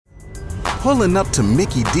Pulling up to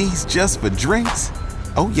Mickey D's just for drinks?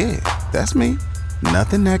 Oh yeah, that's me.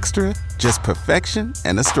 Nothing extra, just perfection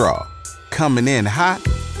and a straw. Coming in hot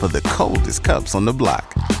for the coldest cups on the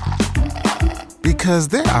block. Because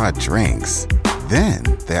there are drinks. Then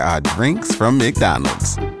there are drinks from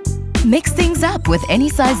McDonald's. Mix things up with any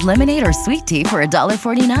size lemonade or sweet tea for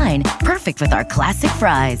 $1.49. Perfect with our classic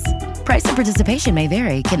fries. Price and participation may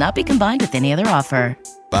vary. Cannot be combined with any other offer.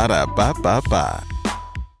 Ba-da-ba-ba-ba.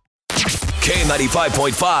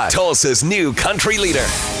 K95.5, Tulsa's new country leader.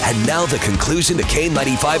 And now the conclusion to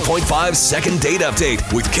K95.5's second date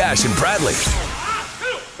update with Cash and Bradley.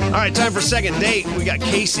 All right, time for second date. We got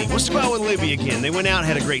Casey. Wants to go out with Libby again. They went out,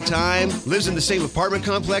 had a great time. Lives in the same apartment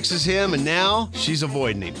complex as him, and now she's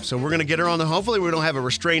avoiding him. So we're going to get her on the... Hopefully we don't have a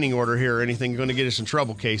restraining order here or anything going to get us in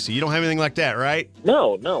trouble, Casey. You don't have anything like that, right?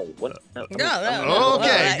 No.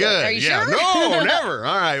 Okay, good. Are you sure? No, never.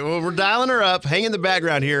 All right, well, we're dialing her up. Hang in the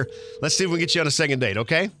background here. Let's see if we can get you on a second date,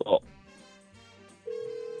 okay? Cool.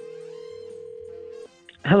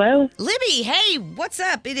 Hello? Libby, hey, what's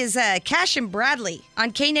up? It is Cash and Bradley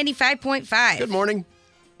on K95.5. Good morning.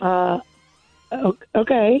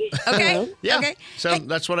 Okay. Okay. Yeah. Okay. So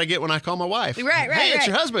that's what I get when I call my wife. Right. Hey, it's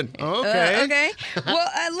your husband. Okay. Okay.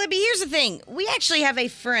 Well, Libby, here's the thing. We actually have a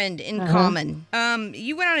friend in common.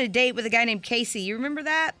 You went on a date with a guy named Casey. You remember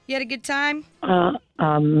that? You had a good time?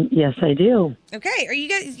 Yes, I do. Okay. Are you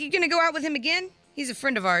going to go out with him again? He's a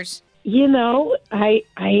friend of ours. You know, I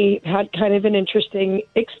had kind of an interesting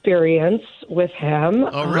experience with him.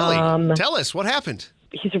 Oh, really? Tell us, what happened?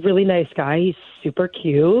 He's a really nice guy. He's super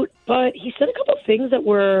cute. But he said a couple of things that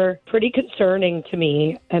were pretty concerning to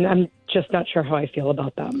me, and I'm just not sure how I feel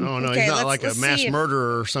about them. Oh, no, Okay, he's not like a let's mass see if-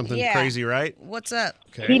 murderer or something crazy, right? What's up?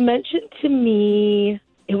 Okay. He mentioned to me,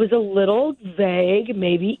 it was a little vague,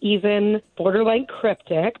 maybe even borderline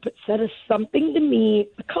cryptic, but said something to me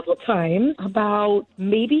a couple times about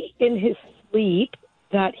maybe in his sleep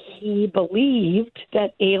that he believed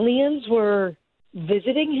that aliens were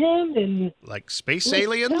visiting him and Like space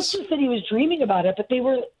aliens? Not just that he was dreaming about it, but they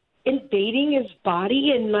were invading his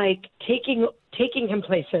body and like taking him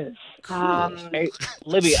places. Hey,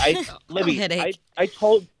 Libby, Headache. I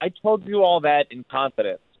told you all that in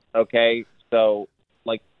confidence. Okay, so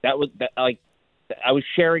like that was that like I was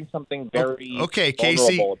sharing something very Okay,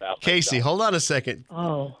 Casey. vulnerable about Casey, myself. hold on a second.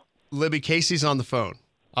 Oh. Libby, Casey's on the phone,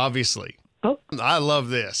 obviously. Oh. I love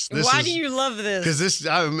this. Why do you love this? Because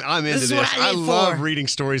I'm into This this. is what I I live love for. reading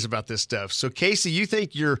stories about this stuff. So, Casey, you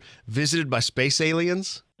think you're visited by space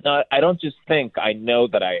aliens? No, I don't just think. I know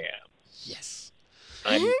that I am. Yes.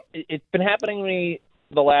 It's been happening to me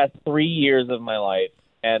the last 3 years of my life,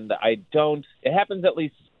 and I don't. It happens at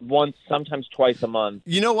least once, sometimes twice a month.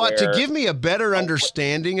 You know what? where To give me a better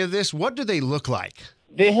understanding of this, what do they look like?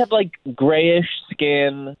 They have like grayish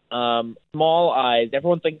skin, small eyes.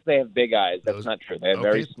 Everyone thinks they have big eyes. That's not true. They have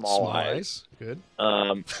very small eyes. Good.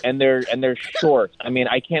 And they're short. I mean,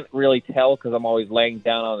 I can't really tell because I'm always laying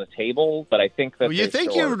down on the table, but I think that Well, you they're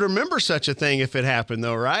think short. you would remember such a thing if it happened,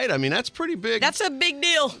 though, right? I mean, that's pretty big. That's a big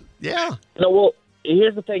deal. Yeah. No, well,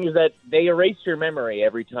 here's the thing: is that they erase your memory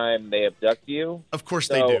every time they abduct you. Of course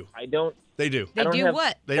So they do. I don't. They do. They I don't do have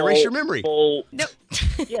what? They erase your memory. Full, No.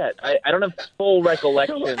 yeah, I don't have full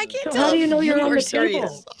recollection. I can't So tell. how do you know if you're on were the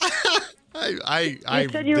serious. table? I You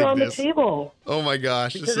said you dig were on this. the table. Oh my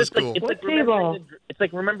gosh, Because this is cool. It's like What table? it's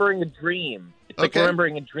like remembering a dream. It's like Okay.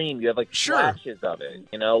 remembering a dream. You have like Sure. flashes of it.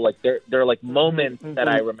 You know, like they're like moments that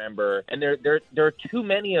I remember, and there are too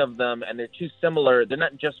many of them, and they're too similar. They're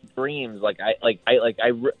not just dreams. I'm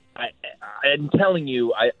telling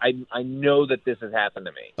you, I know that this has happened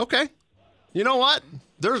to me. Okay. You know what?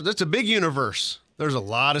 That's a big universe. There's a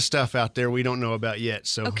lot of stuff out there we don't know about yet.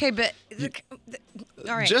 So Okay, but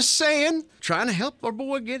all right. just saying, trying to help our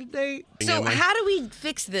boy get a date. So how do we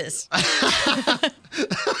fix this?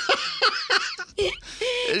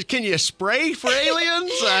 Can you spray for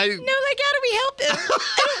aliens? No, like how do we help him?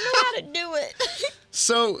 I don't know how to do it.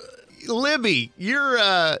 So, Libby, you're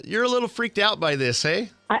a little freaked out by this, hey?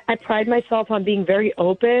 I pride myself on being very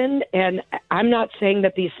open, and I'm not saying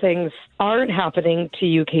that these things aren't happening to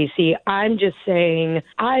you, Casey. I'm just saying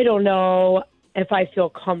I don't know if I feel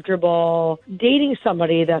comfortable dating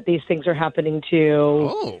somebody that these things are happening to.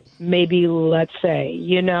 Oh. Maybe, let's say,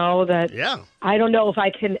 that Yeah. I don't know if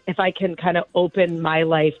I can kind of open my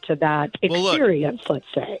life to that Well, look. experience, let's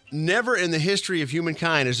say. Never in the history of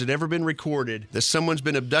humankind has it ever been recorded that someone's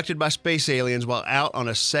been abducted by space aliens while out on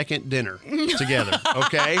a second dinner together,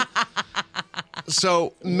 okay?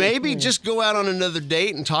 So maybe just go out on another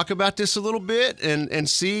date and talk about this a little bit and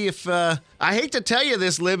see if, I hate to tell you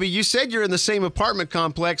this, Libby, you said you're in the same apartment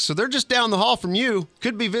complex, so they're just down the hall from you.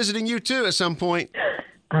 Could be visiting you too at some point.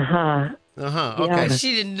 Uh-huh. Okay.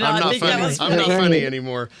 She did not think funny. that was I'm not funny. funny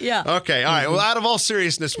anymore. Yeah. Okay. All right. Well, out of all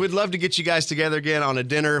seriousness, we'd love to get you guys together again on a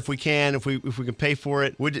dinner if we can, if we can pay for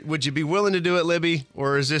it. Would you be willing to do it, Libby,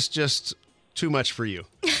 or is this just too much for you?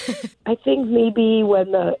 I think maybe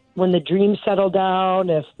when the dreams settle down,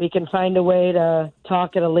 if we can find a way to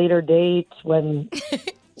talk at a later date when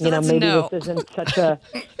maybe this isn't such a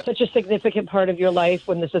significant part of your life,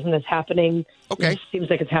 when this isn't as happening. Okay. It seems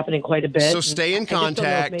like it's happening quite a bit. So stay in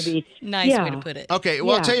contact. Nice way to put it. Okay,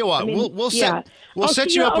 well, I'll tell you what. We'll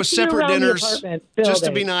set you up with separate dinners just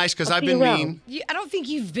to be nice, because I've been mean. I don't think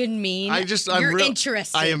you've been mean. You're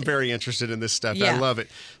interested. I am very interested in this stuff. Yeah. I love it.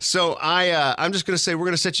 So I'm just going to say we're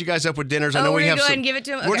going to set you guys up with dinners. I know we're we gonna have go some. ahead and give it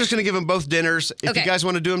to them? We're Okay. just going to give them both dinners. If Okay. you guys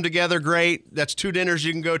want to do them together, great. That's 2 dinners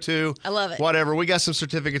you can go to. I love it. Whatever. We got some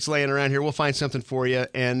certificates laying around here. We'll find something for you.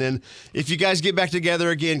 And then if you guys get back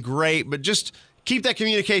together again, great. But just keep that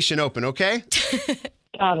communication open, okay?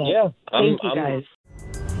 Got it. Yeah. Thank you, guys.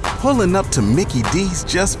 Pulling up to Mickey D's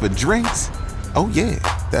just for drinks? Oh yeah,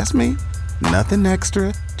 that's me. Nothing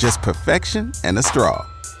extra, just perfection and a straw.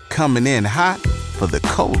 Coming in hot for the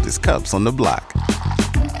coldest cups on the block.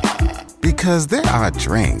 Because there are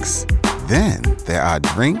drinks. Then there are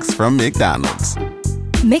drinks from McDonald's.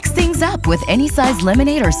 Mix things up with any size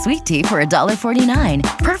lemonade or sweet tea for $1.49.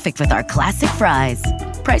 Perfect with our classic fries.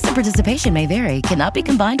 Price and participation may vary. Cannot be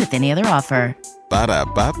combined with any other offer.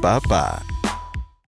 Ba-da-ba-ba-ba.